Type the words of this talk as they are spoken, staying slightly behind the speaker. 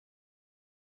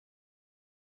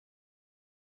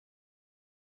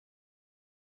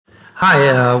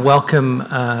Hi, welcome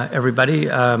everybody.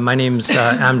 My name's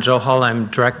Am Johal. I'm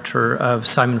director of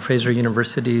Simon Fraser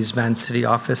University's Vancity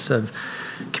Office of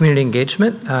Community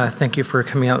Engagement. Thank you for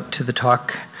coming out to the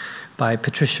talk by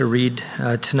Patricia Reed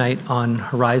tonight on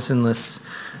Horizonless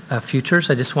futures.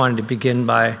 I just wanted to begin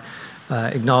by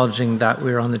acknowledging that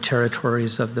we're on the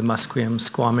territories of the Musqueam,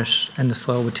 Squamish, and the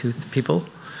Tsleil-Waututh people.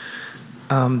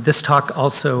 This talk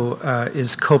also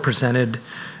is co-presented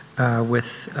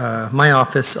with my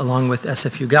office, along with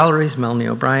SFU Galleries. Melanie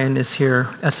O'Brien is here.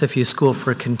 SFU School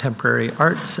for Contemporary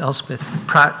Arts, Elspeth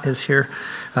Pratt is here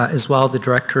as well, the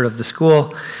director of the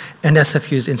school, and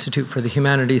SFU's Institute for the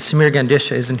Humanities. Samir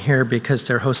Gandisha isn't here because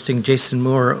they're hosting Jason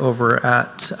Moore over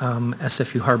at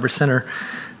SFU Harbor Center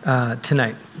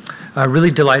tonight.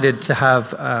 Really delighted to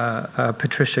have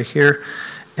Patricia here.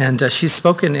 And she's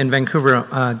spoken in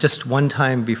Vancouver just one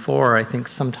time before, I think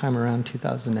sometime around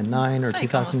 2009 or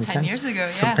 2010. 10 years ago,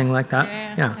 something like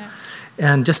that. Yeah.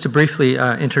 And just to briefly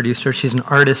introduce her, she's an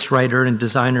artist, writer, and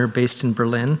designer based in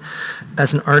Berlin.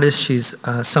 As an artist, she's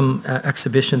some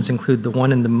exhibitions include the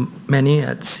One and the Many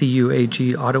at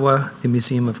CUAG Ottawa, the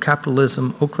Museum of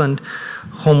Capitalism, Oakland,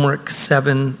 Homework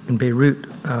 7 in Beirut,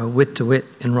 Wit to Wit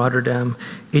in Rotterdam,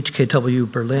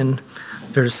 HKW Berlin.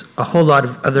 There's a whole lot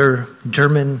of other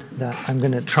German that I'm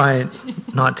going to try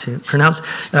not to pronounce.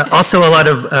 Also a lot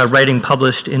of writing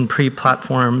published in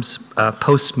pre-platforms,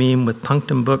 post-meme with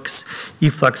Punctum Books,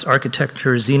 Efflux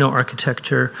Architecture, Xeno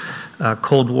Architecture,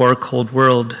 Cold War, Cold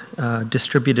World,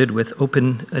 distributed with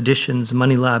Open Editions,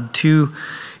 Money Lab 2,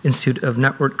 Institute of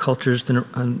Network Cultures,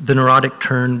 The Neurotic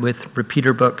Turn with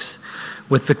Repeater Books.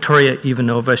 With Victoria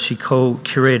Ivanova, she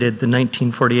co-curated the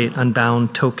 1948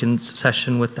 Unbound Tokens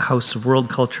session with the House of World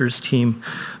Cultures team,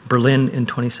 Berlin in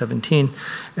 2017,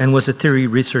 and was a theory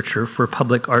researcher for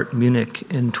Public Art Munich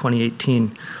in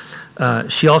 2018.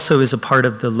 She also is a part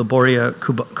of the Laboria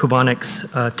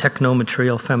Cubonics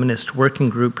Techno-Material Feminist Working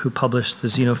Group who published the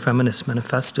Xenofeminist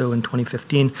Manifesto in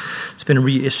 2015. It's been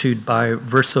reissued by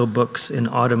Verso Books in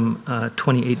autumn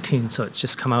 2018, so it's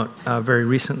just come out very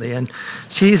recently. And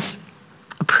she's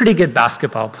a pretty good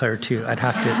basketball player too, I'd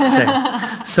have to say.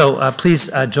 So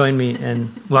please join me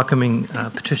in welcoming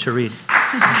Patricia Reed.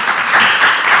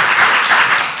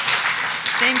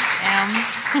 Thanks, Am.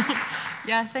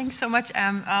 Yeah, thanks so much,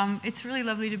 Am. It's really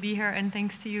lovely to be here, and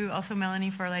thanks to you also,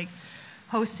 Melanie, for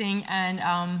hosting and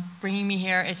bringing me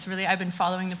here. It's really, I've been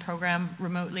following the program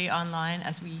remotely online,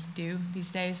 as we do these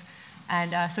days,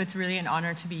 and so it's really an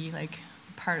honor to be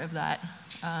part of that,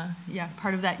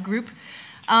 part of that group.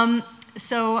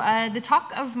 So the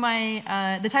title of my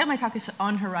talk is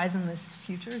on Horizonless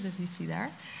futures, as you see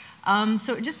there.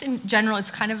 So just in general,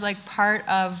 it's kind of part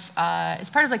of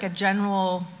a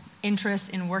general interest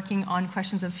in working on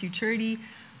questions of futurity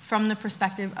from the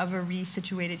perspective of a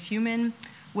resituated human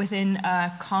within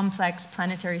complex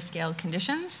planetary scale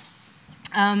conditions,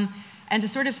 and to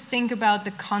sort of think about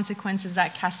the consequences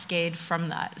that cascade from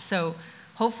that. So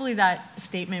hopefully that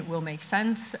statement will make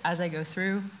sense as I go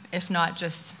through. If not,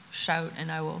 just shout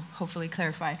and I will hopefully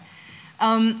clarify.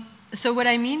 So what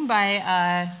I mean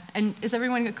by, and is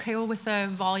everyone okay with the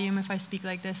volume if I speak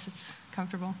like this? It's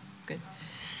comfortable? Good.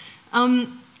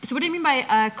 So what I mean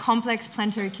by complex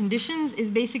planetary conditions is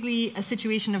basically a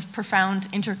situation of profound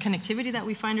interconnectivity that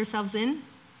we find ourselves in,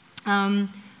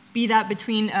 be that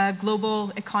between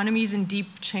global economies and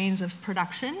deep chains of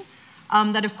production,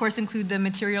 that of course include the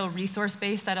material resource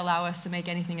base that allow us to make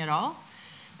anything at all.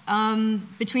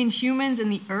 Between humans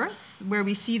and the Earth, where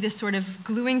we see this sort of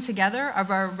gluing together of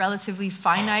our relatively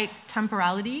finite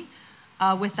temporality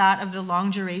with that of the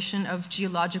long duration of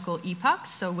geological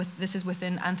epochs. So this is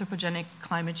within anthropogenic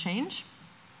climate change.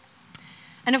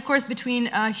 And of course, between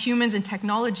humans and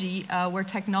technology, where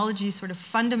technologies sort of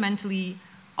fundamentally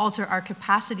alter our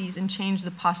capacities and change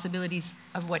the possibilities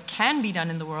of what can be done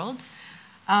in the world.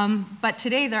 But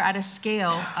today, they're at a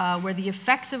scale where the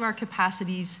effects of our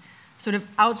capacities sort of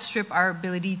outstrip our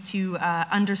ability to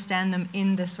understand them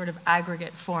in this sort of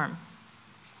aggregate form.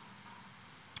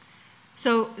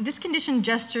 So this condition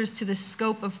gestures to the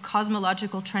scope of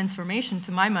cosmological transformation,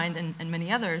 to my mind and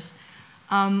many others.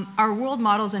 Our world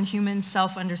models and human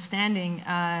self-understanding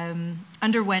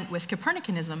underwent with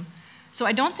Copernicanism. So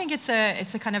I don't think it's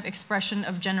a kind of expression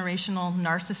of generational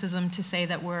narcissism to say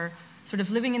that we're sort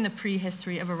of living in the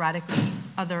prehistory of a radically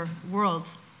other world.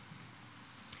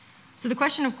 So the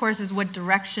question, of course, is what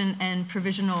direction and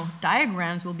provisional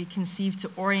diagrams will be conceived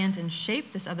to orient and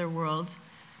shape this other world,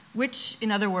 which,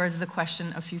 in other words, is a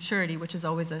question of futurity, which is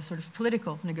always a sort of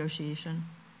political negotiation.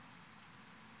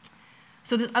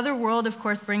 So this other world, of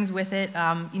course, brings with it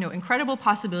incredible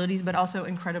possibilities, but also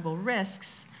incredible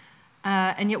risks.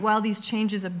 And yet while these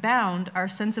changes abound, our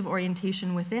sense of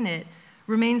orientation within it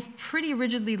remains pretty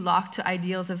rigidly locked to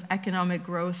ideals of economic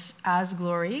growth as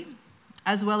glory,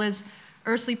 as well as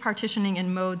earthly partitioning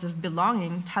and modes of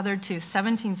belonging tethered to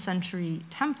 17th century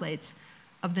templates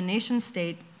of the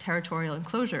nation-state territorial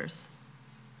enclosures.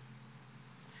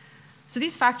 So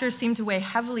these factors seem to weigh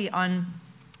heavily on,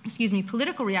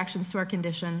 political reactions to our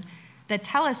condition that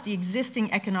tell us the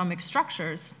existing economic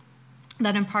structures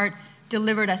that in part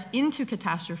delivered us into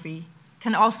catastrophe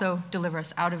can also deliver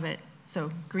us out of it,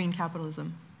 so green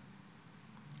capitalism.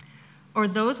 Or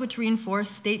those which reinforce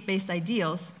state-based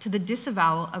ideals to the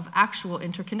disavowal of actual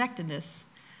interconnectedness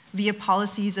via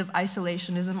policies of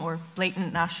isolationism or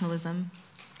blatant nationalism,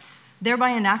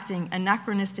 thereby enacting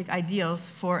anachronistic ideals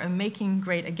for a making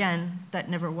great again that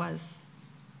never was.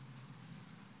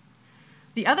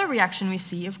 The other reaction we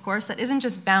see, of course, that isn't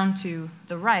just bound to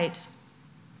the right,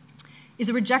 is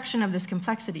a rejection of this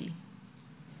complexity,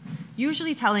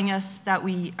 usually telling us that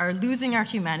we are losing our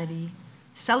humanity,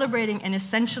 celebrating an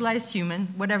essentialized human,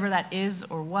 whatever that is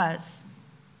or was,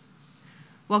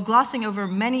 while glossing over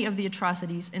many of the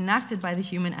atrocities enacted by the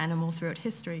human animal throughout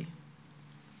history.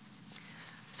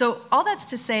 So all that's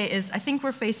to say is I think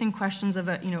we're facing questions of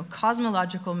a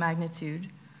cosmological magnitude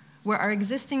where our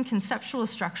existing conceptual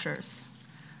structures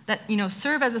that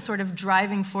serve as a sort of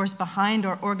driving force behind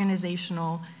our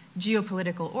organizational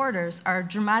geopolitical orders are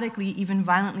dramatically, even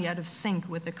violently out of sync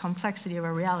with the complexity of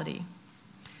our reality.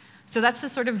 So that's the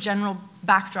sort of general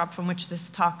backdrop from which this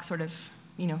talk sort of,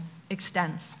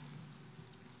 extends.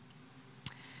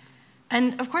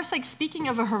 And of course, speaking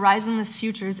of a horizonless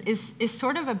futures is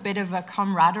sort of a bit of a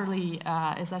camaraderie,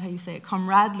 is that how you say it?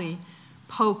 Comradely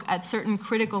poke at certain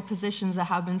critical positions that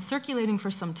have been circulating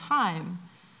for some time,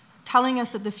 telling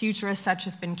us that the future as such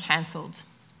has been canceled.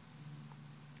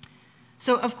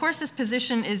 So of course this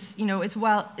position is,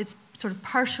 it's sort of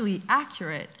partially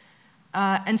accurate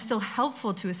and still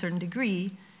helpful to a certain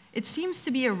degree, it seems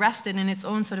to be arrested in its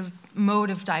own sort of mode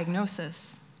of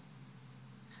diagnosis.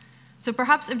 So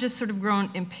perhaps I've just sort of grown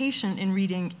impatient in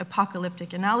reading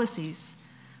apocalyptic analyses,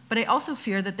 but I also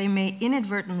fear that they may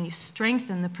inadvertently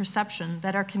strengthen the perception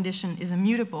that our condition is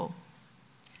immutable,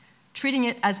 treating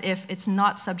it as if it's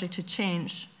not subject to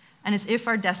change, and as if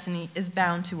our destiny is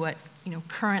bound to what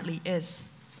currently is.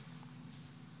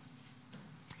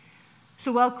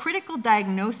 So while critical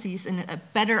diagnoses and a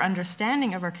better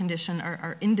understanding of our condition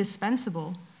are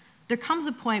indispensable, there comes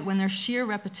a point when their sheer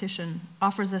repetition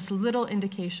offers us little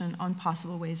indication on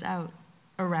possible ways out,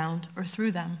 around, or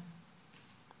through them.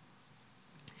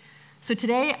 So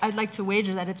today, I'd like to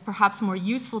wager that it's perhaps more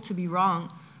useful to be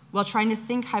wrong while trying to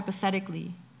think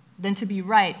hypothetically than to be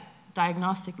right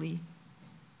diagnostically,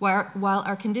 while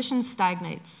our condition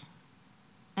stagnates.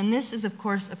 And this is, of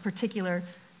course, a particular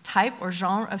type or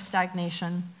genre of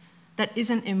stagnation that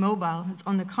isn't immobile. It's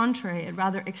on the contrary, it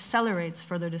rather accelerates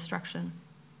further destruction.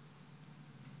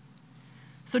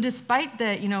 So despite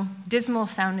the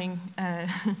dismal-sounding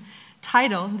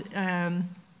title,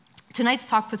 tonight's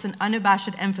talk puts an unabashed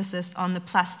emphasis on the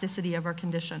plasticity of our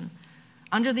condition,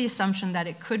 under the assumption that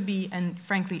it could be, and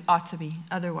frankly ought to be,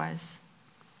 otherwise.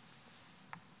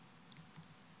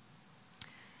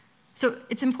 So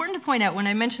it's important to point out, when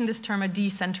I mentioned this term, a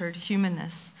decentered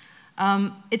humanness,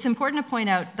 it's important to point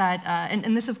out that,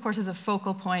 and this of course is a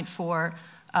focal point for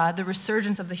the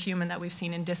resurgence of the human that we've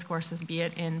seen in discourses, be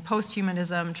it in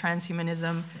post-humanism,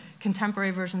 transhumanism,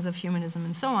 contemporary versions of humanism,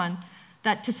 and so on,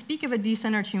 that to speak of a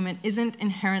decentered human isn't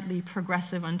inherently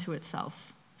progressive unto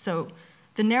itself. So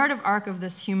the narrative arc of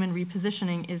this human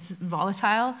repositioning is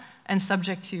volatile and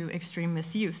subject to extreme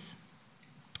misuse,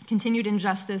 continued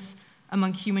injustice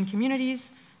among human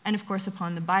communities, and of course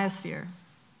upon the biosphere.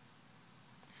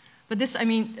 But this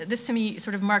to me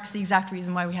sort of marks the exact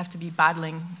reason why we have to be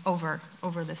battling over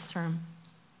this term.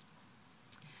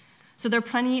 So there are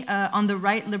plenty on the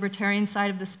right libertarian side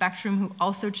of the spectrum who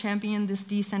also champion this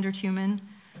decentered human,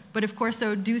 but of course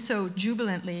do so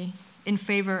jubilantly in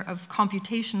favor of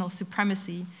computational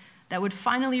supremacy that would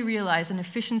finally realize an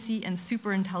efficiency and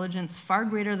superintelligence far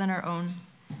greater than our own,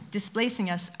 displacing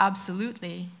us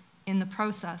absolutely in the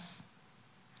process.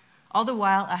 All the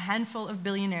while, a handful of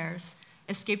billionaires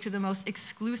escape to the most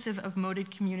exclusive of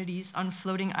moated communities on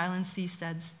floating island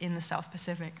seasteads in the South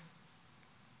Pacific,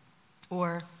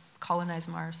 or colonize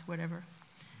Mars, whatever.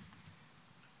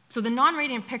 So the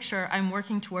non-radiant picture I'm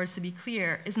working towards, to be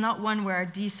clear, is not one where our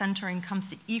decentering comes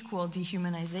to equal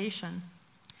dehumanization,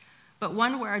 but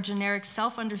one where our generic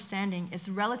self-understanding is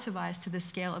relativized to the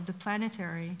scale of the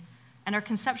planetary, and our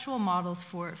conceptual models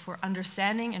for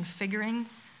understanding and figuring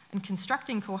and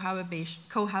constructing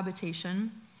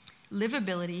cohabitation,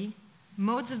 livability,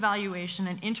 modes of valuation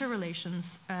and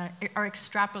interrelations are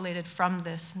extrapolated from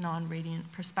this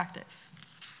non-radiant perspective.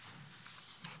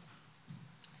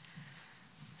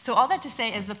 So all that to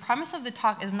say is the premise of the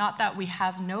talk is not that we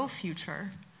have no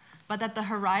future, but that the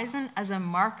horizon as a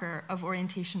marker of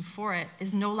orientation for it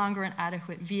is no longer an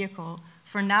adequate vehicle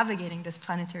for navigating this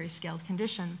planetary scaled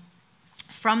condition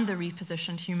from the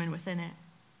repositioned human within it.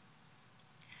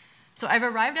 So I've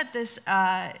arrived at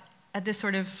this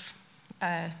sort of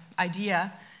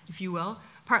idea, if you will,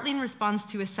 partly in response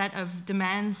to a set of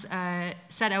demands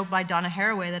set out by Donna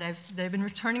Haraway that I've been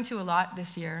returning to a lot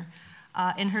this year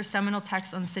in her seminal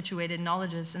text on situated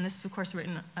knowledges. And this is, of course,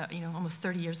 written almost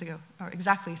 30 years ago, or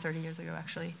exactly 30 years ago,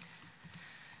 actually.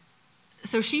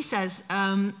 So she says,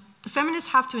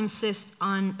 feminists have to insist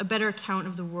on a better account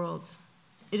of the world.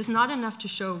 It is not enough to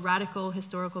show radical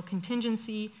historical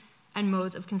contingency and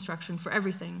modes of construction for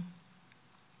everything.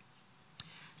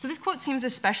 So this quote seems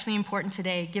especially important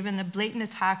today, given the blatant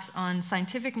attacks on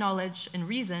scientific knowledge and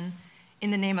reason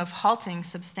in the name of halting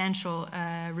substantial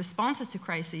responses to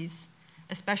crises,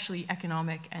 especially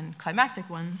economic and climactic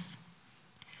ones,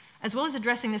 as well as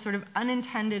addressing the sort of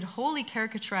unintended, wholly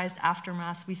caricaturized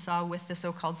aftermaths we saw with the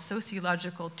so-called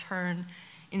sociological turn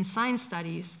in science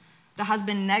studies that has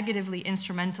been negatively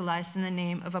instrumentalized in the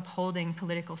name of upholding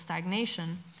political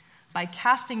stagnation by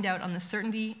casting doubt on the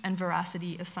certainty and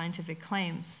veracity of scientific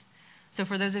claims. So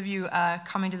for those of you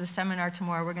coming to the seminar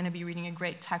tomorrow, we're going to be reading a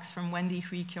great text from Wendy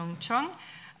Hui Kyung Chung,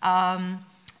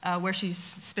 where she's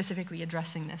specifically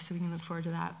addressing this, so we can look forward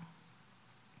to that.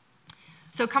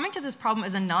 So coming to this problem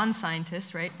as a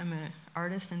non-scientist, right, I'm an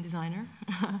artist and designer,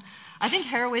 I think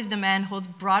Haraway's demand holds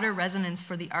broader resonance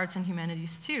for the arts and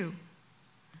humanities too.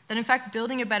 That in fact,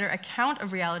 building a better account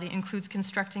of reality includes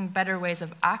constructing better ways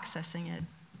of accessing it.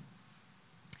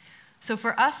 So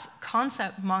for us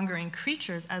concept-mongering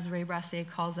creatures, as Ray Brassier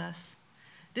calls us,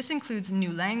 this includes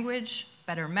new language,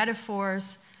 better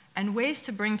metaphors, and ways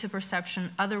to bring to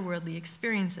perception otherworldly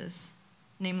experiences,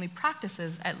 namely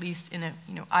practices, at least in a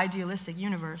idealistic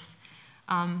universe,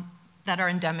 that are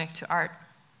endemic to art.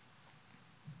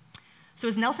 So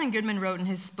as Nelson Goodman wrote in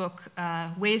his book,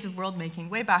 Ways of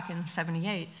World-Making, way back in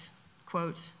 '78,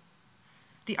 quote,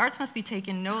 "The arts must be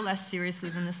taken no less seriously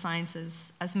than the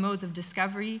sciences as modes of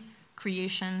discovery,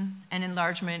 creation, and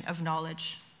enlargement of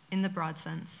knowledge in the broad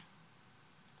sense."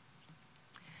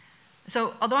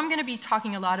 So although I'm going to be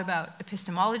talking a lot about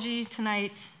epistemology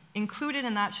tonight, included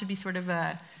in that should be sort of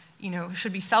a,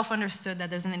 should be self-understood that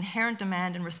there's an inherent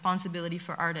demand and responsibility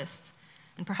for artists.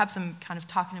 And perhaps I'm kind of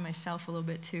talking to myself a little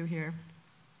bit too here.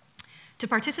 To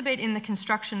participate in the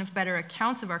construction of better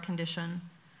accounts of our condition,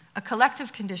 a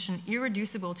collective condition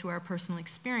irreducible to our personal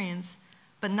experience,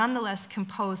 but nonetheless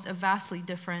composed of vastly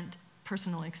different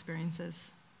personal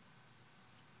experiences.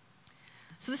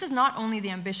 So this is not only the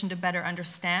ambition to better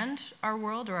understand our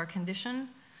world or our condition,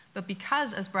 but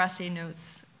because, as Brassier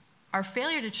notes, our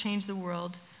failure to change the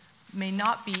world may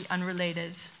not be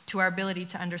unrelated to our ability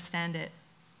to understand it.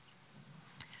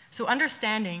 So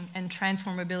understanding and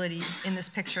transformability in this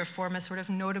picture form a sort of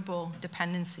notable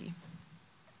dependency.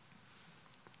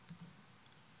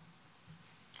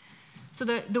 So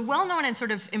the well-known and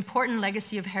sort of important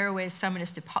legacy of Haraway's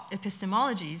feminist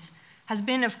epistemologies has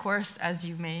been, of course, as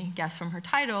you may guess from her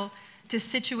title, to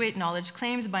situate knowledge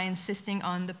claims by insisting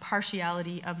on the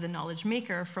partiality of the knowledge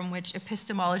maker from which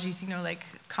epistemologies,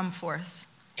 come forth,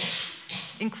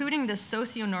 including the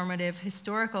socio-normative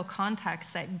historical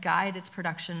contexts that guide its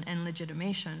production and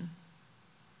legitimation.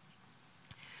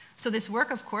 So this work,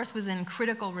 of course, was in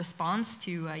critical response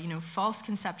to, false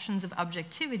conceptions of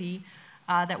objectivity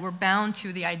that were bound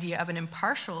to the idea of an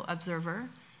impartial observer.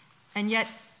 And yet,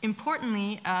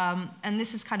 importantly, and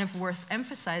this is kind of worth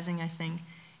emphasizing, I think,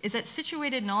 is that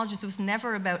situated knowledge was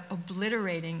never about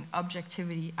obliterating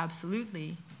objectivity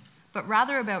absolutely, but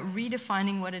rather about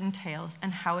redefining what it entails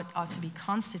and how it ought to be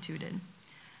constituted.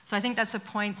 So I think that's a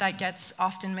point that gets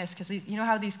often missed, because you know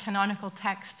how these canonical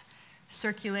texts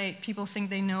circulate, people think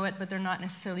they know it, but they're not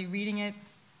necessarily reading it.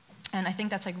 And I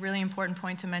think that's a really important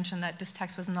point to mention, that this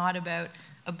text was not about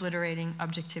obliterating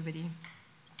objectivity,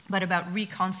 but about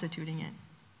reconstituting it.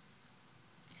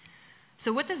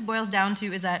 So what this boils down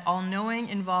to is that all knowing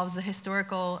involves the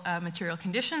historical material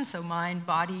conditions, so mind,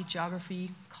 body, geography,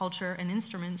 culture, and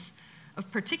instruments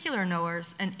of particular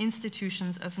knowers and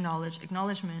institutions of knowledge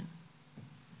acknowledgement.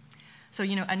 So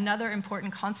another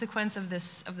important consequence of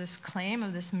this claim,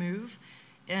 of this move,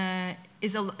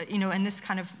 is and this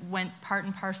kind of went part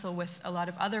and parcel with a lot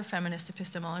of other feminist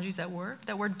epistemologies that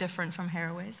were different from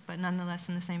Haraway's, but nonetheless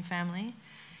in the same family,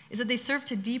 is that they serve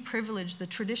to deprivilege the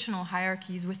traditional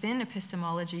hierarchies within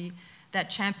epistemology that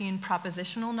champion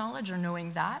propositional knowledge, or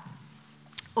knowing that,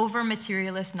 over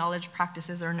materialist knowledge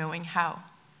practices, or knowing how.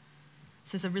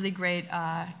 So it's a really great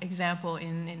example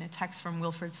in a text from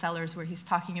Wilfrid Sellers where he's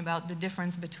talking about the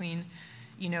difference between,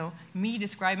 me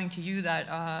describing to you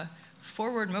that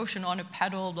forward motion on a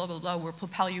pedal, blah, blah, blah, will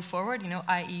propel you forward,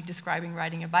 i.e. describing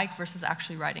riding a bike versus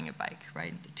actually riding a bike,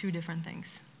 right? Two different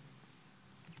things.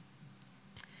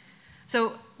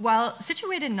 So while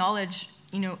situated knowledge,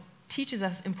 teaches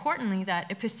us importantly that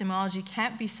epistemology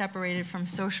can't be separated from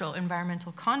social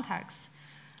environmental contexts,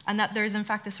 and that there is in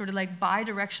fact a sort of like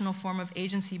bi-directional form of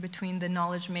agency between the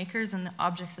knowledge makers and the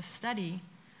objects of study,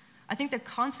 I think the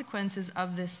consequences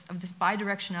of this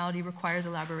bi-directionality requires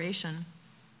elaboration.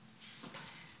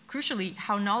 Crucially,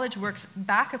 how knowledge works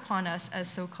back upon us as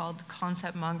so-called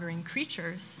concept-mongering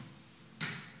creatures.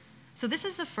 So this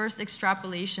is the first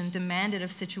extrapolation demanded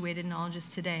of situated knowledges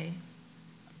today.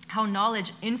 How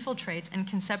knowledge infiltrates and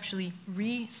conceptually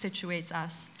re-situates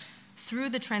us through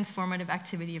the transformative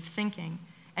activity of thinking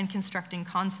and constructing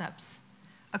concepts.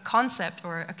 A concept,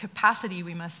 or a capacity,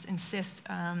 we must insist,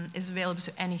 is available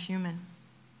to any human.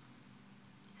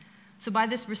 So by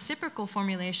this reciprocal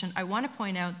formulation, I want to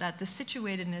point out that the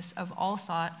situatedness of all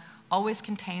thought always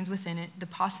contains within it the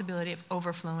possibility of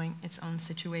overflowing its own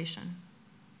situation.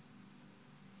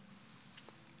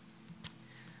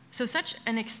 So such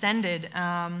an extended,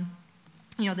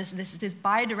 this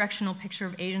bi-directional picture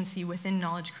of agency within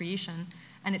knowledge creation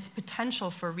and its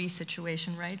potential for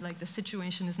resituation, right? Like the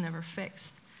situation is never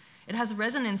fixed. It has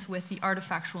resonance with the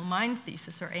artifactual mind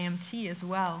thesis, or AMT, as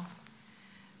well.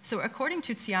 So according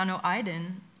to Tiziano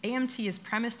Aydin, AMT is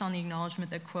premised on the acknowledgement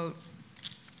that, quote,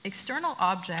 external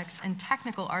objects and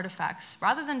technical artifacts,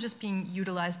 rather than just being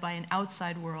utilized by an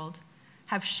outside world,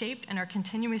 have shaped and are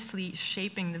continuously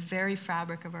shaping the very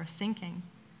fabric of our thinking,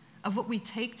 of what we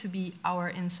take to be our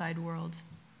inside world.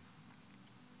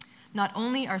 Not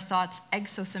only are thoughts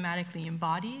exosomatically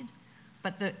embodied,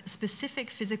 but the specific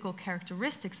physical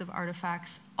characteristics of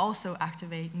artifacts also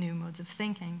activate new modes of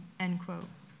thinking, end quote.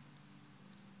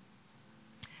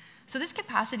 So this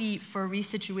capacity for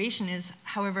resituation is,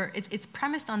 however, it's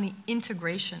premised on the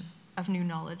integration of new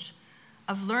knowledge,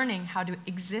 of learning how to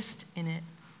exist in it.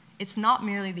 It's not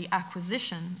merely the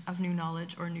acquisition of new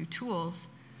knowledge or new tools,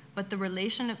 but the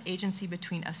relation of agency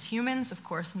between us humans, of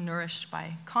course, nourished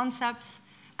by concepts,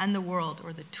 and the world,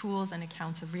 or the tools and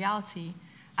accounts of reality,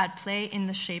 at play in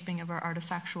the shaping of our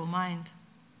artifactual mind.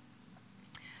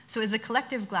 So as the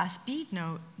collective glass bead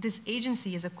note, this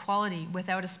agency is a quality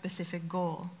without a specific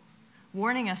goal,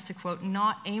 warning us to, quote,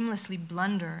 not aimlessly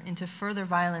blunder into further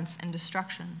violence and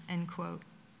destruction, end quote,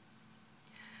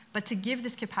 but to give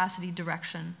this capacity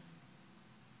direction.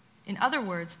 In other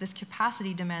words, this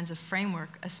capacity demands a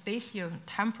framework, a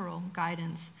spatio-temporal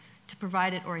guidance to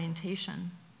provide it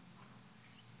orientation.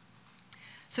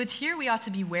 So it's here we ought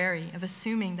to be wary of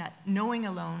assuming that knowing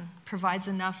alone provides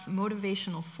enough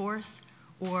motivational force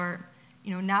or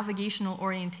navigational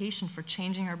orientation for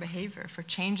changing our behavior, for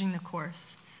changing the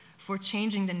course, for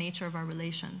changing the nature of our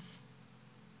relations.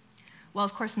 While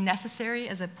of course necessary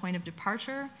as a point of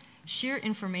departure, sheer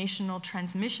informational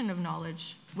transmission of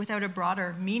knowledge without a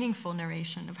broader, meaningful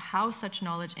narration of how such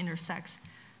knowledge intersects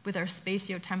with our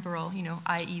spatio-temporal,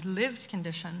 i.e. lived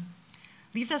condition,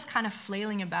 leaves us kind of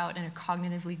flailing about in a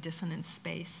cognitively dissonant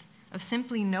space of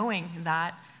simply knowing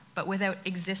that, but without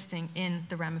existing in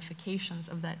the ramifications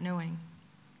of that knowing.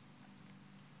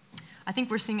 I think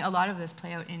we're seeing a lot of this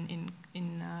play out in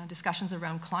discussions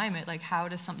around climate, like how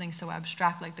does something so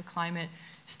abstract like the climate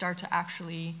start to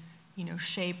actually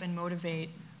shape and motivate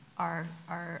our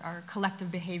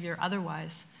collective behavior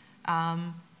otherwise.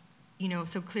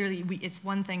 So clearly it's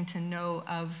one thing to know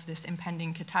of this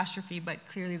impending catastrophe, but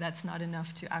clearly that's not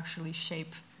enough to actually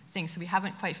shape things. So we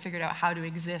haven't quite figured out how to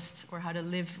exist or how to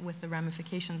live with the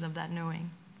ramifications of that knowing.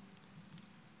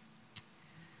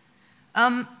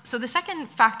 So the second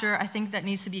factor I think that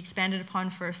needs to be expanded upon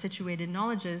for situated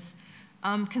knowledges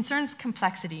concerns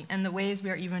complexity and the ways we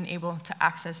are even able to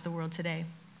access the world today.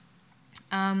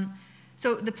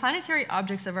 So the planetary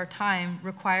objects of our time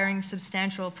requiring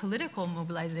substantial political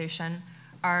mobilization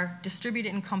are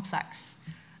distributed and complex,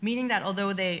 meaning that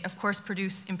although they, of course,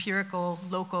 produce empirical,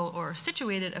 local, or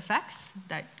situated effects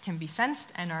that can be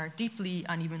sensed and are deeply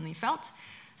unevenly felt,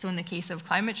 so in the case of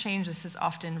climate change, this is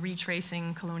often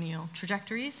retracing colonial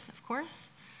trajectories, of course,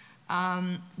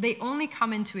 they only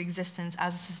come into existence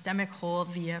as a systemic whole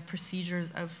via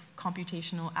procedures of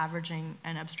computational averaging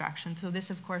and abstraction. So this,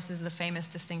 of course, is the famous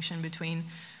distinction between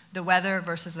the weather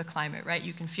versus the climate, right?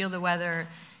 You can feel the weather.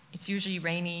 It's usually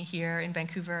rainy here in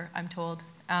Vancouver, I'm told.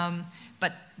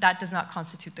 But that does not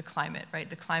constitute the climate, right?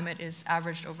 The climate is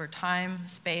averaged over time,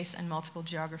 space, and multiple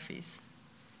geographies.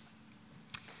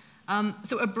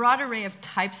 So a broad array of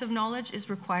types of knowledge is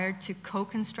required to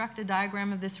co-construct a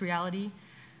diagram of this reality.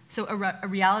 So a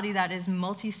reality that is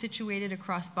multi-situated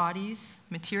across bodies,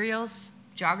 materials,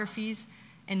 geographies,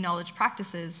 and knowledge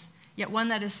practices, yet one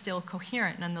that is still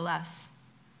coherent nonetheless.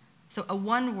 So a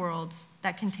one world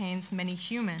that contains many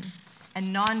human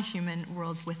and non-human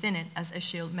worlds within it, as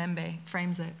Achille Mbembe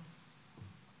frames it.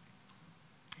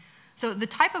 So the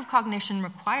type of cognition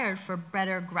required for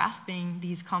better grasping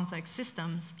these complex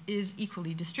systems is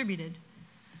equally distributed,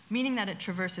 meaning that it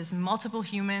traverses multiple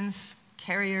humans,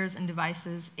 carriers, and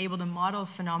devices able to model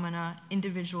phenomena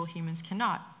individual humans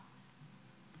cannot.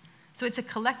 So it's a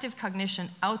collective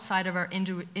cognition outside of our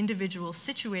individual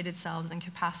situated selves and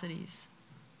capacities.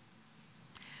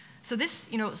 So this,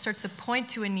 starts to point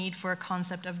to a need for a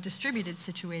concept of distributed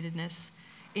situatedness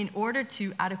in order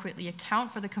to adequately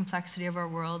account for the complexity of our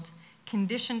world,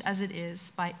 conditioned as it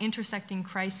is by intersecting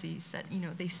crises that,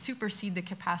 they supersede the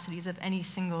capacities of any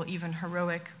single, even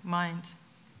heroic mind.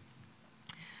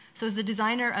 So as the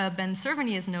designer Ben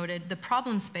Cerveny has noted, the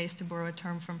problem space, to borrow a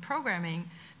term from programming,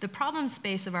 the problem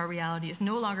space of our reality is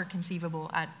no longer conceivable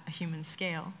at a human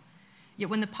scale. Yet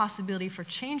when the possibility for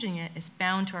changing it is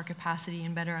bound to our capacity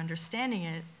in better understanding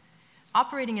it,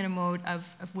 operating in a mode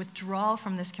of withdrawal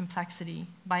from this complexity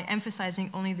by emphasizing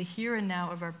only the here and now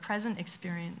of our present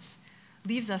experience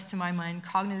leaves us, to my mind,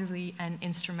 cognitively and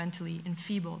instrumentally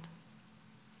enfeebled.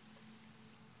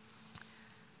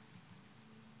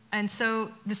 And so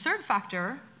the third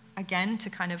factor, again, to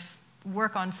kind of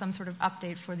work on some sort of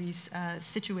update for these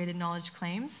situated knowledge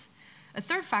claims, a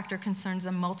third factor concerns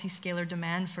a multi-scalar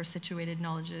demand for situated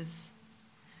knowledges.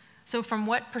 So from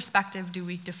what perspective do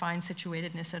we define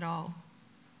situatedness at all?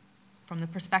 From the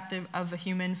perspective of a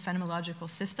human phenomenological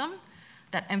system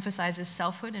that emphasizes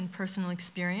selfhood and personal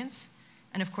experience,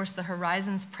 and of course the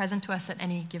horizons present to us at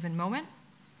any given moment?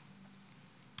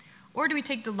 Or do we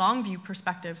take the long view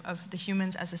perspective of the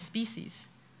humans as a species,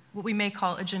 what we may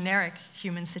call a generic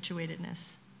human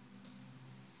situatedness?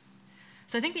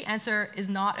 So I think the answer is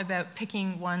not about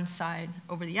picking one side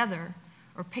over the other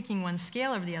or picking one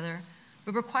scale over the other,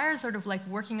 but requires sort of like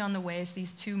working on the ways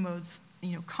these two modes,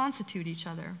 constitute each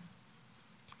other.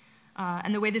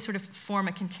 And the way they sort of form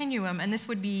a continuum, and this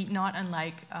would be not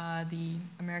unlike the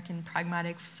American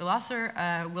pragmatic philosopher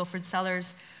Wilfrid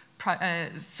Sellars'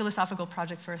 philosophical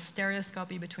project for a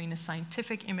stereoscopy between a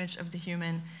scientific image of the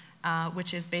human,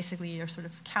 which is basically a sort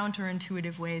of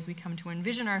counterintuitive ways we come to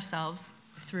envision ourselves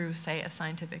through, say, a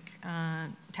scientific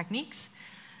techniques,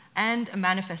 and a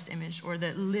manifest image, or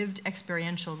the lived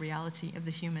experiential reality of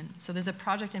the human. So there's a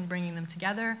project in bringing them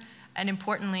together, and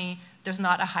importantly, there's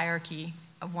not a hierarchy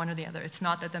of one or the other. It's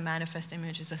not that the manifest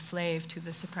image is a slave to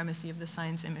the supremacy of the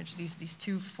science image. These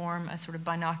two form a sort of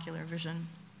binocular vision,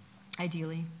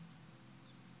 ideally.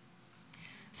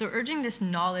 So urging this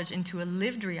knowledge into a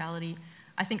lived reality,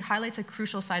 I think, highlights a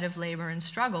crucial side of labor and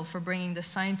struggle for bringing the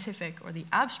scientific or the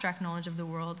abstract knowledge of the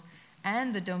world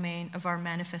and the domain of our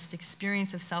manifest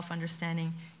experience of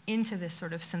self-understanding into this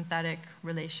sort of synthetic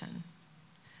relation.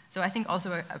 So I think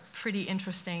also a pretty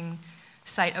interesting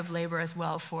site of labor as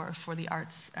well for the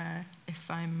arts,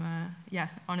 if I'm,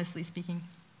 honestly speaking.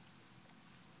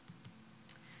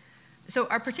 So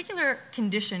our particular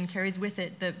condition carries with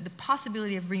it the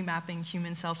possibility of remapping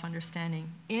human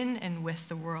self-understanding in and with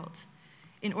the world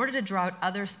in order to draw out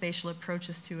other spatial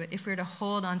approaches to it if we were to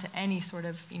hold on to any sort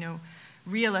of,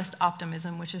 realist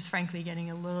optimism, which is frankly getting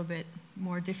a little bit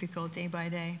more difficult day by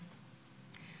day.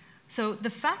 So the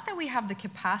fact that we have the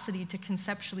capacity to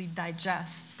conceptually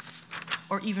digest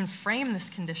or even frame this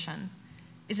condition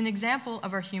is an example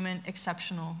of our human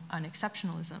exceptional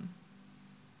unexceptionalism.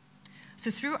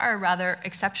 So through our rather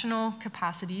exceptional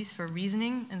capacities for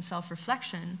reasoning and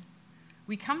self-reflection,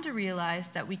 we come to realize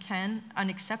that we can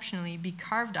unexceptionally be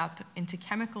carved up into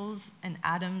chemicals and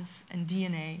atoms and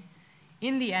DNA,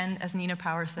 in the end, as Nina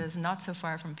Power says, not so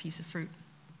far from a piece of fruit.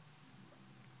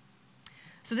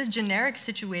 So this generic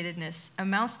situatedness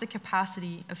amounts to the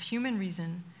capacity of human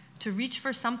reason to reach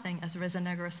for something, as Reza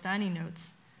Negarestani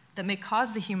notes, that may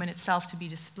cause the human itself to be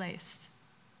displaced.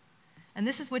 And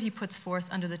this is what he puts forth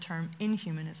under the term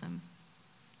inhumanism.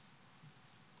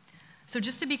 So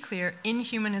just to be clear,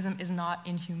 inhumanism is not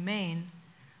inhumane,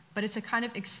 but it's a kind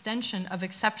of extension of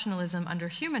exceptionalism under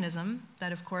humanism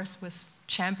that, of course, was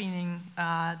championing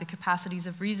the capacities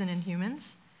of reason in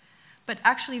humans, but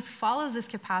actually follows this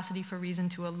capacity for reason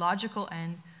to a logical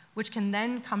end, which can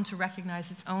then come to recognize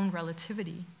its own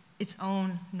relativity, its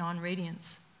own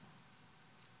non-radiance.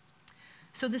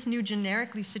 So this new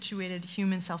generically situated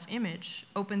human self-image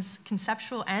opens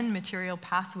conceptual and material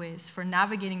pathways for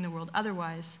navigating the world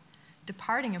otherwise,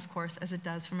 departing, of course, as it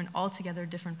does, from an altogether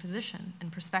different position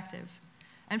and perspective,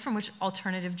 and from which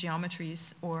alternative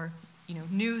geometries or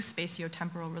new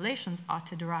spatio-temporal relations ought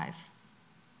to derive.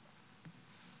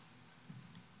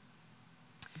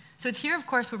 So it's here, of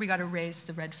course, where we got to raise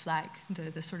the red flag,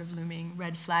 the sort of looming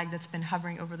red flag that's been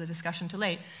hovering over the discussion to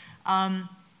late.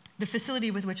 The facility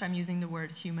with which I'm using the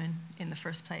word human in the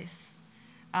first place.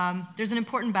 There's an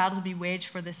important battle to be waged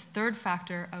for this third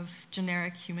factor of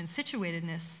generic human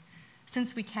situatedness,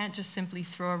 since we can't just simply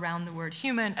throw around the word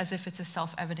human as if it's a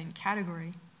self-evident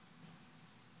category.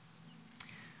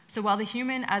 So while the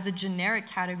human as a generic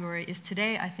category is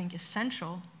today, I think,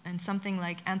 essential, and something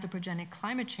like anthropogenic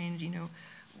climate change,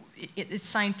 it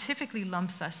scientifically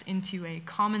lumps us into a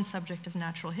common subject of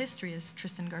natural history, as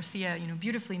Tristan Garcia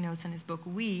beautifully notes in his book,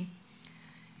 We.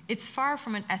 It's far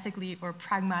from an ethically or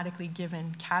pragmatically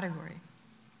given category.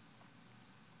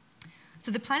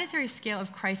 So the planetary scale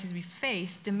of crises we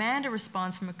face demand a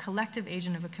response from a collective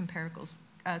agent of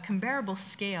a comparable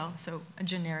scale, so a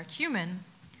generic human,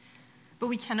 but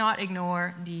we cannot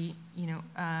ignore the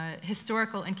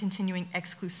historical and continuing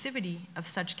exclusivity of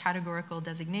such categorical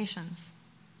designations.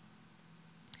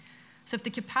 So if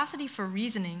the capacity for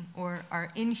reasoning, or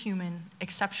our inhuman,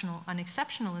 exceptional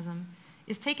unexceptionalism,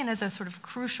 is taken as a sort of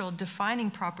crucial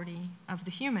defining property of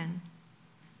the human,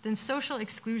 then social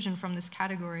exclusion from this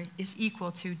category is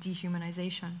equal to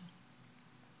dehumanization.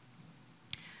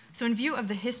 So in view of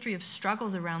the history of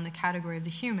struggles around the category of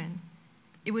the human,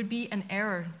 it would be an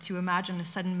error to imagine a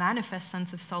sudden manifest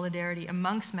sense of solidarity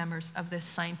amongst members of this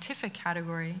scientific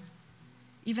category,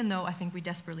 even though I think we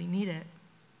desperately need it.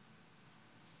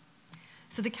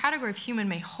 So the category of human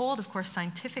may hold, of course,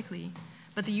 scientifically,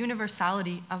 but the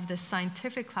universality of this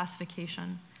scientific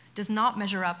classification does not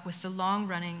measure up with the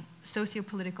long-running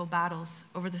socio-political battles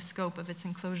over the scope of its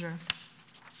enclosure.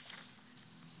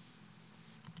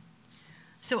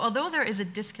 So although there is a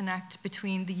disconnect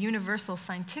between the universal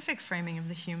scientific framing of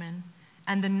the human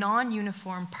and the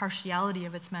non-uniform partiality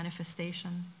of its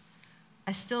manifestation,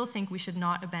 I still think we should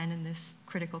not abandon this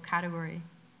critical category.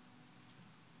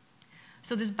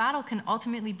 So this battle can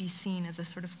ultimately be seen as a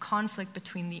sort of conflict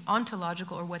between the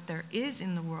ontological, or what there is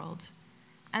in the world,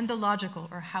 and the logical,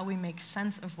 or how we make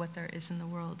sense of what there is in the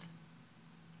world.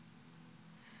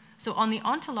 So on the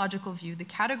ontological view, the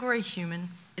category human,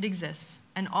 it exists,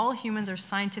 and all humans are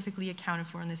scientifically accounted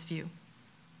for in this view.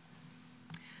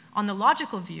 On the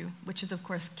logical view, which is of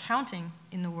course counting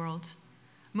in the world,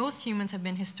 most humans have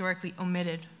been historically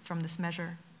omitted from this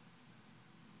measure.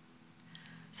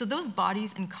 So those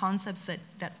bodies and concepts that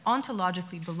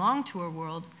ontologically belong to our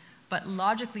world, but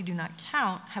logically do not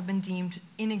count, have been deemed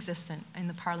inexistent in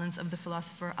the parlance of the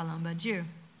philosopher Alain Badiou.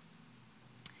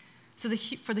 So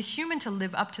for the human to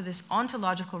live up to this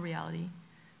ontological reality,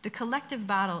 the collective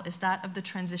battle is that of the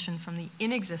transition from the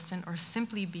inexistent, or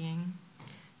simply being,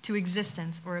 to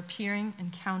existence, or appearing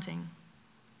and counting.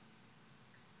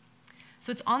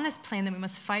 So it's on this plane that we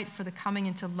must fight for the coming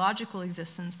into logical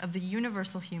existence of the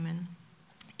universal human,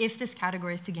 if this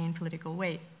category is to gain political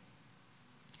weight.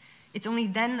 It's only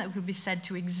then that we could be said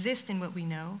to exist in what we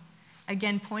know,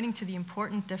 again pointing to the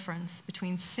important difference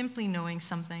between simply knowing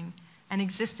something and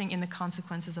existing in the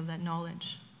consequences of that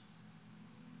knowledge.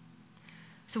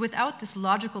 So without this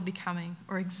logical becoming,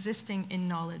 or existing in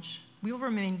knowledge, we will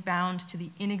remain bound to the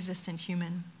inexistent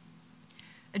human,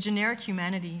 a generic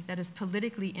humanity that is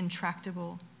politically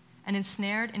intractable and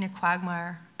ensnared in a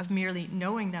quagmire of merely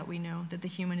knowing that we know that the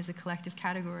human is a collective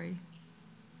category.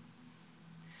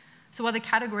 So while the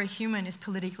category human is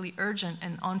politically urgent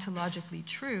and ontologically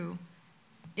true,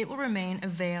 it will remain a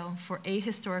veil for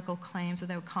ahistorical claims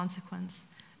without consequence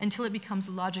until it becomes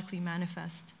logically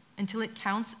manifest, until it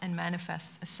counts and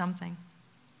manifests as something.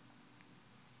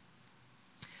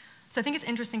 So I think it's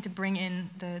interesting to bring in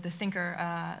the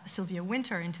thinker Sylvia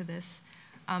Wynter into this,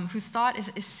 whose thought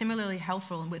is similarly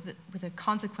helpful with a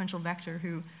consequential vector,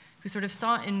 who sort of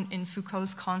saw in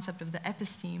Foucault's concept of the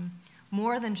episteme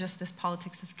more than just this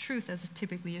politics of truth as is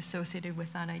typically associated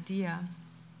with that idea.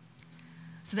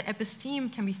 So the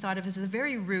episteme can be thought of as the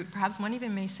very root, perhaps one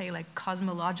even may say like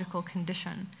cosmological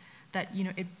condition, that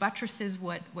it buttresses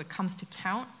what comes to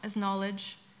count as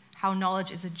knowledge, how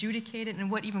knowledge is adjudicated, and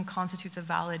what even constitutes a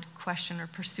valid question or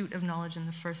pursuit of knowledge in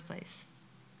the first place.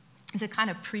 It's a kind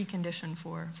of precondition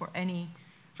for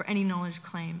any knowledge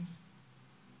claim.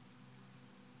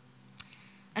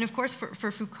 And of course,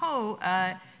 for Foucault,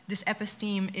 this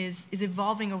episteme is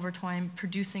evolving over time,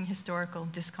 producing historical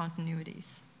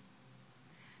discontinuities.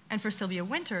 And for Sylvia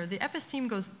Wynter, the episteme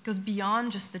goes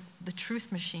beyond just the truth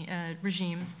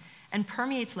regimes and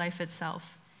permeates life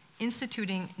itself,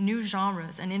 instituting new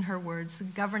genres and, in her words,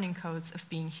 governing codes of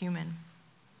being human.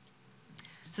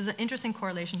 So there's an interesting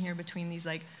correlation here between these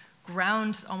like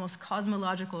ground, almost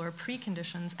cosmological or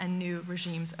preconditions and new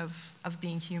regimes of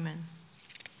being human.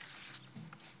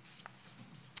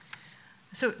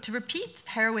 So to repeat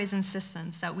Haraway's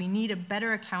insistence that we need a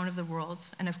better account of the world,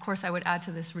 and of course I would add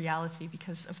to this reality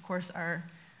because of course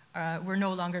we're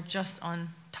no longer just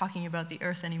on talking about the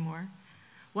earth anymore,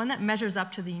 one that measures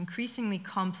up to the increasingly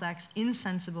complex,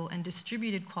 insensible, and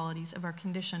distributed qualities of our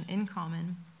condition in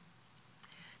common.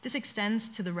 This extends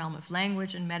to the realm of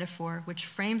language and metaphor, which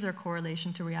frames our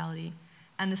correlation to reality,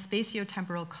 and the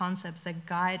spatio-temporal concepts that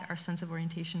guide our sense of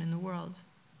orientation in the world.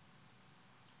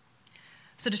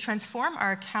 So to transform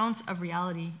our accounts of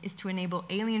reality is to enable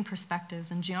alien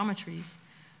perspectives and geometries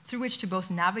through which to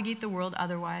both navigate the world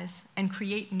otherwise and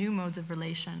create new modes of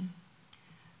relation,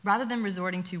 rather than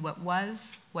resorting to what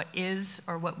was, what is,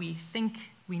 or what we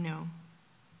think we know.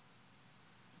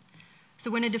 So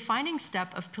when a defining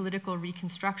step of political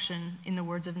reconstruction, in the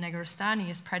words of Negarestani,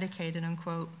 is predicated on,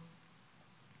 quote,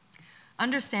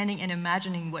 understanding and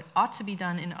imagining what ought to be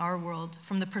done in our world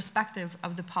from the perspective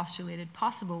of the postulated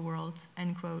possible world,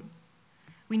 end quote,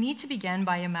 we need to begin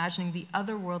by imagining the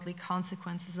otherworldly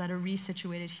consequences that a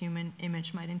resituated human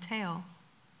image might entail,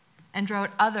 and draw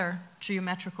out other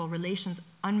geometrical relations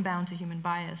unbound to human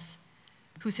bias,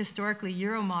 whose historically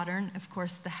Euromodern, of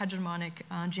course the hegemonic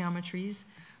geometries,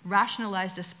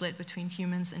 rationalized a split between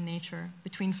humans and nature,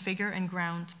 between figure and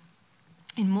ground,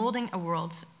 in molding a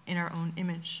world in our own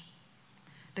image.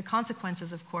 The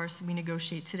consequences, of course, we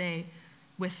negotiate today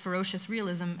with ferocious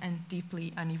realism and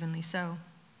deeply unevenly so.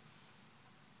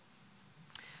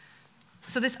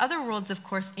 So this other world's, of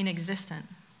course, inexistent.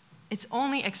 It's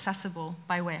only accessible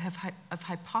by way of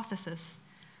hypothesis,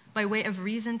 by way of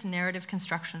reasoned narrative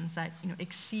constructions that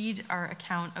exceed our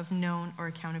account of known or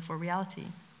accounted for reality.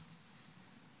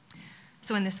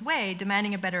 So in this way,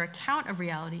 demanding a better account of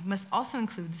reality must also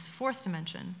include this fourth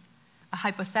dimension, a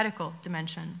hypothetical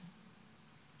dimension.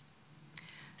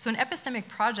 So an epistemic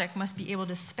project must be able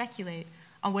to speculate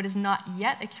on what is not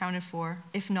yet accounted for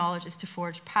if knowledge is to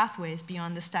forge pathways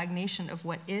beyond the stagnation of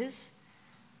what is,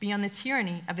 beyond the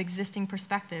tyranny of existing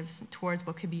perspectives towards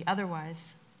what could be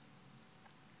otherwise.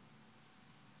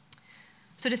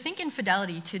 So to think in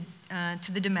fidelity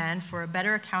to the demand for a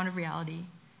better account of reality,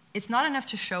 it's not enough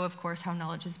to show, of course, how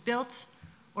knowledge is built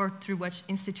or through which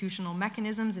institutional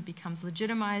mechanisms it becomes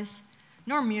legitimized,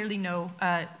 nor merely know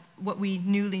what we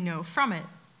newly know from it.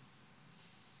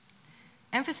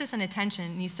 Emphasis and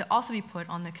attention needs to also be put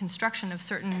on the construction of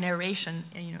certain narration,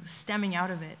 stemming out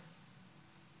of it.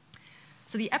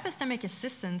 So the epistemic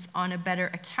insistence on a better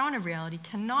account of reality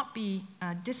cannot be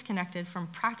disconnected from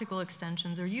practical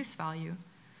extensions or use value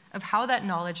of how that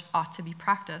knowledge ought to be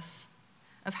practiced,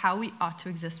 of how we ought to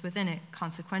exist within it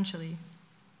consequentially.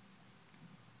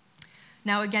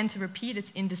 Now again, to repeat,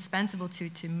 it's indispensable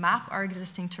to map our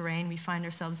existing terrain we find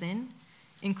ourselves in,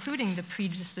 including the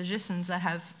predispositions that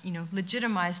have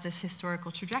legitimized this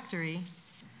historical trajectory,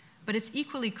 but it's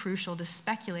equally crucial to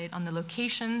speculate on the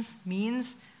locations,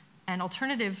 means, and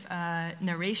alternative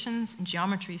narrations and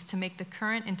geometries to make the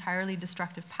current entirely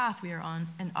destructive path we are on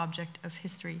an object of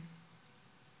history.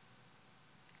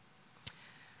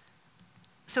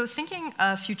 So thinking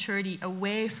of futurity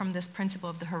away from this principle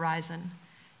of the horizon,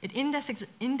 it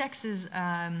indexes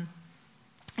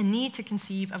a need to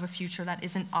conceive of a future that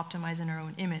isn't optimized in our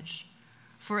own image,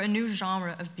 for a new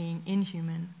genre of being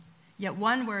inhuman, yet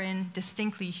one wherein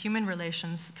distinctly human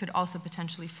relations could also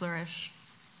potentially flourish.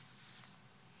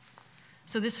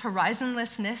 So this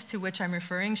horizonlessness to which I'm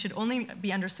referring should only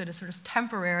be understood as sort of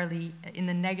temporarily in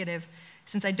the negative,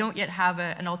 since I don't yet have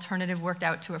an alternative worked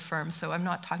out to affirm. So I'm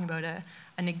not talking about a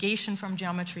negation from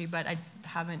geometry, but I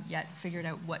haven't yet figured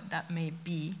out what that may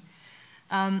be.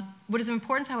 What is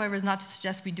important, however, is not to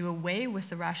suggest we do away with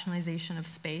the rationalization of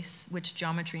space, which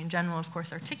geometry in general, of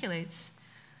course, articulates,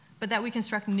 but that we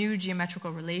construct new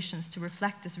geometrical relations to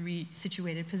reflect this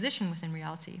resituated position within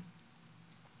reality.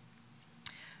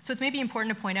 So it's maybe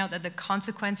important to point out that the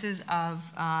consequences of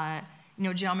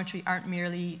geometry aren't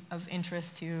merely of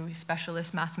interest to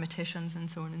specialist mathematicians and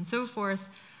so on and so forth.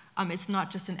 It's not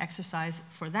just an exercise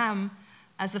for them.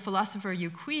 As the philosopher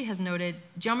Yuqi has noted,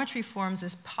 geometry forms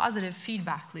this positive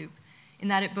feedback loop in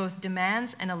that it both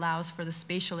demands and allows for the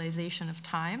spatialization of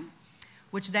time,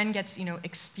 which then gets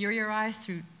exteriorized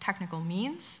through technical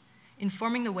means,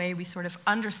 informing the way we sort of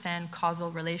understand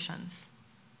causal relations.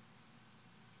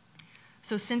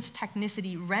 So since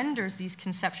technicity renders these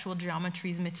conceptual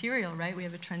geometries material, right? We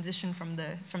have a transition from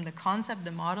the concept,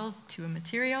 the model, to a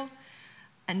material,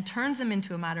 and turns them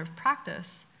into a matter of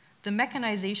practice, the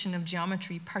mechanization of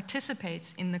geometry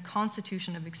participates in the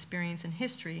constitution of experience and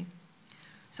history.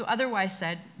 So otherwise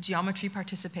said, geometry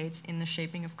participates in the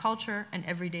shaping of culture and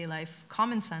everyday life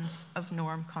common sense of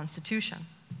norm constitution.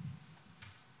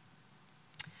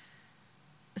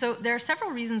 So there are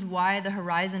several reasons why the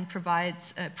horizon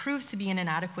proves to be an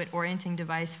inadequate orienting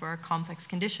device for our complex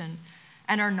condition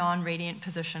and our non-radiant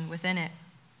position within it.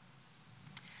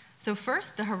 So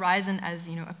first, the horizon as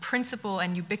a principal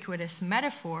and ubiquitous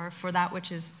metaphor for that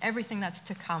which is everything that's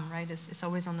to come, right? It's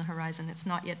always on the horizon, it's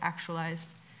not yet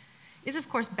actualized, is of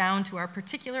course bound to our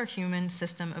particular human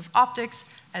system of optics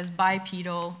as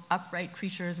bipedal, upright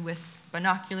creatures with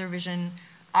binocular vision,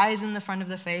 eyes in the front of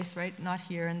the face, right? Not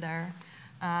here and there.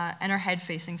 And our head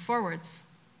facing forwards.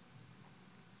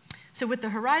 So with the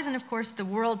horizon, of course, the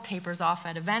world tapers off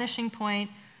at a vanishing point,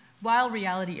 while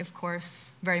reality, of course,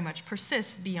 very much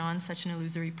persists beyond such an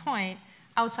illusory point,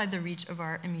 outside the reach of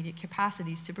our immediate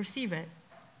capacities to perceive it.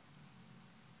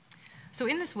 So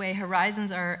in this way,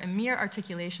 horizons are a mere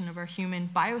articulation of our human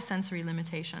biosensory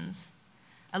limitations,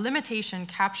 a limitation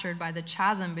captured by the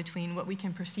chasm between what we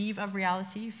can perceive of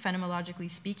reality, phenomenologically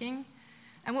speaking,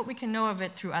 and what we can know of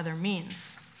it through other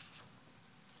means.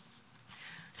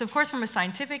 So of course, from a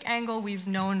scientific angle, we've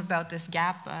known about this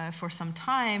gap for some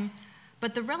time,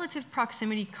 but the relative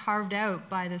proximity carved out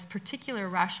by this particular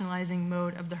rationalizing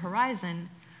mode of the horizon,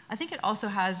 I think it also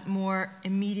has more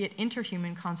immediate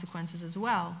interhuman consequences as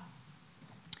well,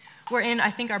 wherein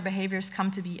I think our behaviors come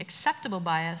to be acceptable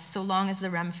by us so long as the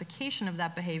ramification of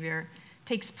that behavior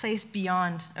takes place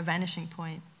beyond a vanishing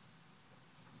point.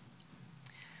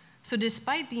 So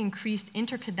despite the increased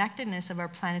interconnectedness of our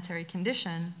planetary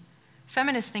condition,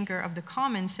 feminist thinker of the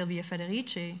common, Silvia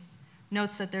Federici,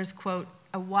 notes that there's, quote,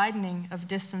 a widening of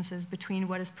distances between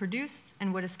what is produced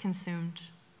and what is consumed,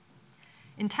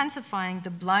 intensifying the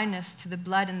blindness to the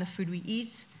blood in the food we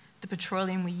eat, the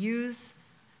petroleum we use,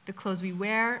 the clothes we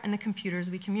wear, and the computers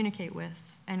we communicate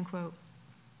with, end quote.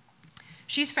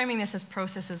 She's framing this as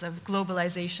processes of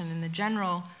globalization in the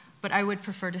general, but I would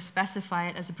prefer to specify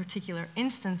it as a particular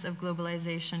instance of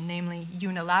globalization, namely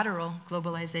unilateral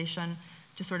globalization,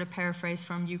 to sort of paraphrase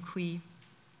from Yu Kui.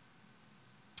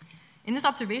 In this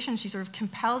observation, she sort of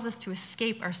compels us to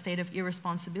escape our state of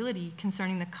irresponsibility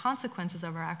concerning the consequences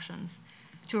of our actions,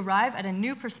 to arrive at a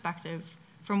new perspective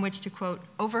from which to, quote,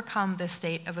 overcome the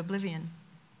state of oblivion.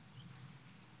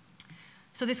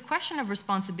 So this question of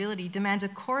responsibility demands a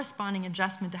corresponding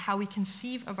adjustment to how we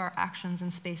conceive of our actions in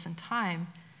space and time,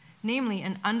 namely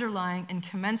an underlying and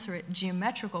commensurate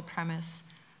geometrical premise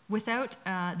without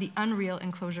the unreal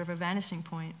enclosure of a vanishing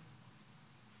point.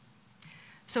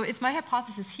 So it's my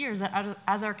hypothesis here is that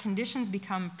as our conditions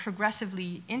become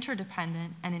progressively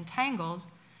interdependent and entangled,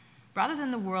 rather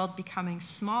than the world becoming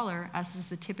smaller, as is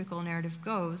the typical narrative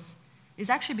goes,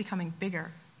 is actually becoming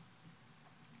bigger.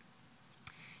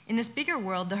 In this bigger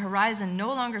world, the horizon no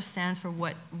longer stands for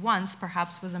what once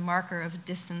perhaps was a marker of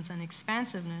distance and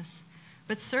expansiveness,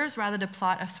 but serves rather to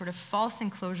plot a sort of false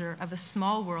enclosure of a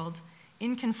small world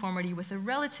in conformity with a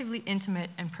relatively intimate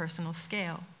and personal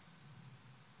scale.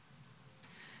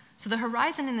 So the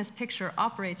horizon in this picture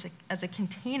operates as a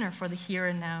container for the here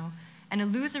and now, an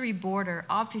illusory border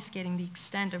obfuscating the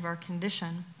extent of our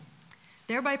condition,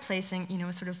 thereby placing,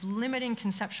 a sort of limiting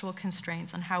conceptual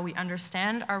constraints on how we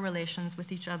understand our relations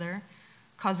with each other,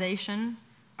 causation,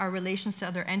 our relations to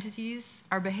other entities,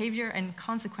 our behavior and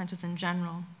consequences in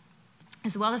general,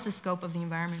 as well as the scope of the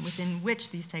environment within which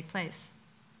these take place.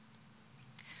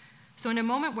 So in a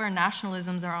moment where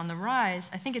nationalisms are on the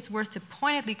rise, I think it's worth to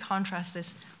pointedly contrast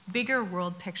this bigger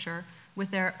world picture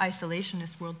with their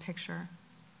isolationist world picture.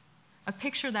 A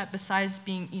picture that besides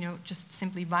being, just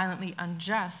simply violently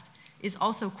unjust, is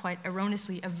also quite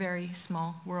erroneously a very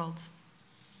small world.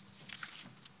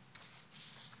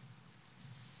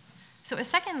 So a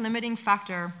second limiting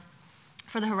factor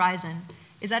for the horizon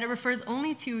is that it refers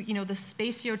only to, the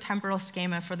spatio-temporal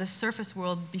schema for the surface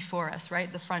world before us,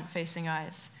 right? The front-facing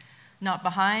eyes. Not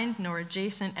behind, nor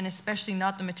adjacent, and especially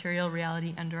not the material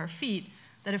reality under our feet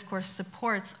that, of course,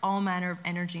 supports all manner of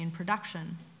energy and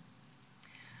production.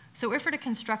 So if we're to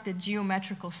construct a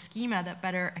geometrical schema that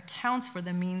better accounts for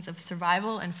the means of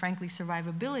survival and, frankly,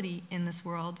 survivability in this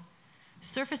world,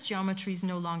 surface geometries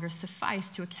no longer suffice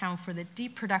to account for the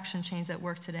deep production chains at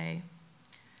work today.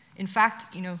 In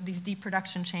fact, these deep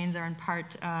production chains are in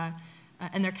part,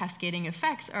 and their cascading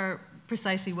effects are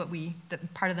precisely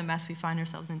part of the mess we find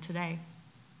ourselves in today.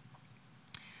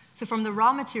 So from the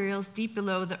raw materials deep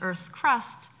below the Earth's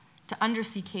crust to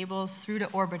undersea cables through to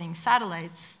orbiting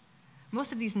satellites,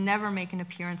 most of these never make an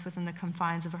appearance within the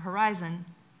confines of a horizon,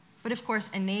 but of course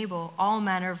enable all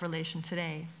manner of relation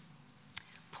today,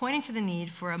 pointing to the need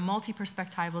for a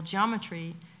multi-perspectival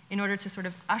geometry in order to sort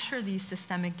of usher these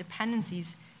systemic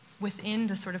dependencies within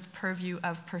the sort of purview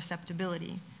of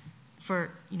perceptibility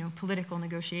for, political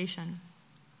negotiation.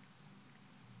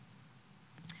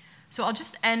 So I'll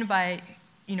just end by,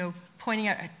 pointing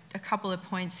out a couple of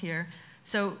points here.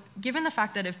 So given the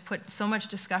fact that I've put so much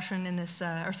discussion in this,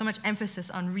 or so much emphasis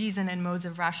on reason and modes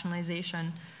of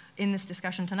rationalization in this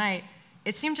discussion tonight,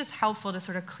 it seemed just helpful to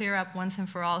sort of clear up once and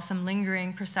for all some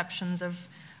lingering perceptions of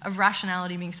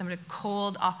rationality being some sort of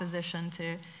cold opposition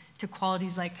to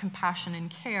qualities like compassion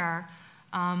and care,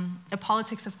 a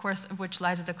politics, of course, of which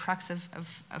lies at the crux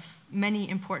of many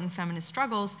important feminist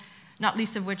struggles, not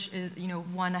least of which is,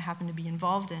 one I happen to be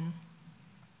involved in.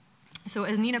 So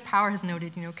as Nina Power has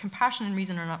noted, compassion and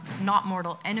reason are not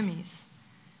mortal enemies.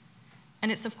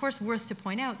 And it's, of course, worth to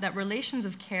point out that relations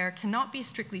of care cannot be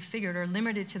strictly figured or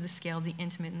limited to the scale of the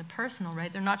intimate and the personal,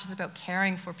 right? They're not just about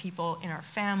caring for people in our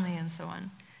family and so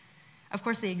on. Of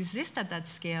course, they exist at that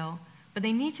scale, but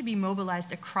they need to be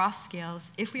mobilized across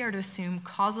scales if we are to assume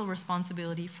causal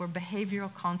responsibility for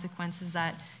behavioral consequences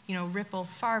that, ripple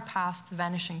far past the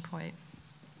vanishing point.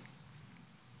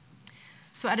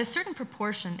 So at a certain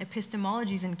proportion,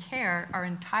 epistemologies and care are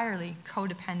entirely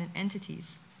codependent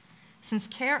entities, since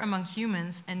care among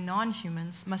humans and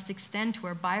non-humans must extend to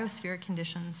our biospheric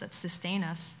conditions that sustain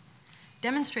us,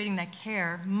 demonstrating that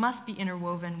care must be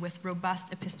interwoven with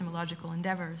robust epistemological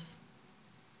endeavors.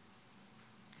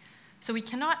 So we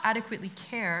cannot adequately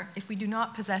care if we do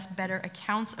not possess better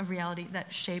accounts of reality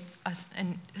that shape us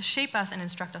and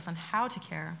instruct us on how to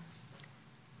care.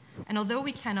 And although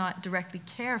we cannot directly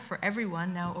care for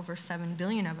everyone, now over 7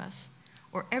 billion of us,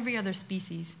 or every other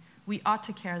species, we ought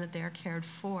to care that they are cared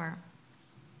for.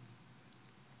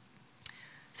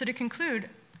 So to conclude,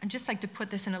 I'd just like to put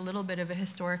this in a little bit of a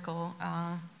historical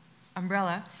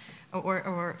umbrella,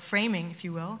 or framing, if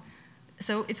you will.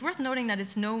 So it's worth noting that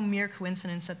it's no mere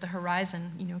coincidence that the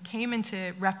horizon, came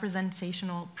into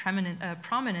representational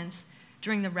prominence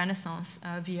during the Renaissance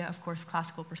via, of course,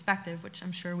 classical perspective, which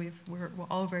I'm sure we're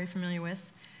all very familiar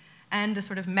with, and the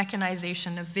sort of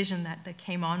mechanization of vision that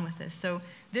came on with this. So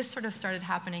this sort of started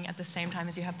happening at the same time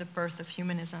as you have the birth of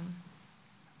humanism.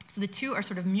 So the two are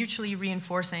sort of mutually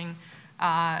reinforcing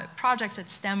projects that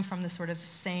stem from the sort of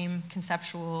same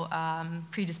conceptual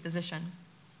predisposition.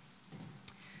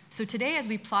 So today, as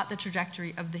we plot the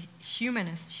trajectory of the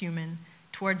humanist human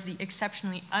towards the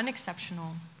exceptionally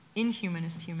unexceptional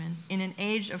inhumanist human in an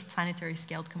age of planetary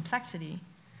scaled complexity,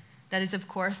 that is, of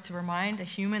course, to remind a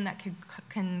human that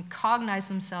can cognize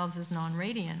themselves as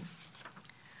non-radiant.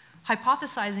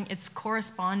 Hypothesizing its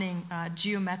corresponding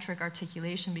geometric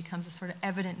articulation becomes a sort of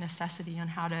evident necessity on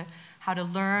how to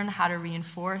learn, how to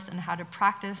reinforce, and how to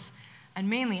practice, and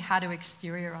mainly how to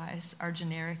exteriorize our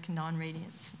generic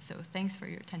non-radiance. So thanks for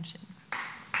your attention.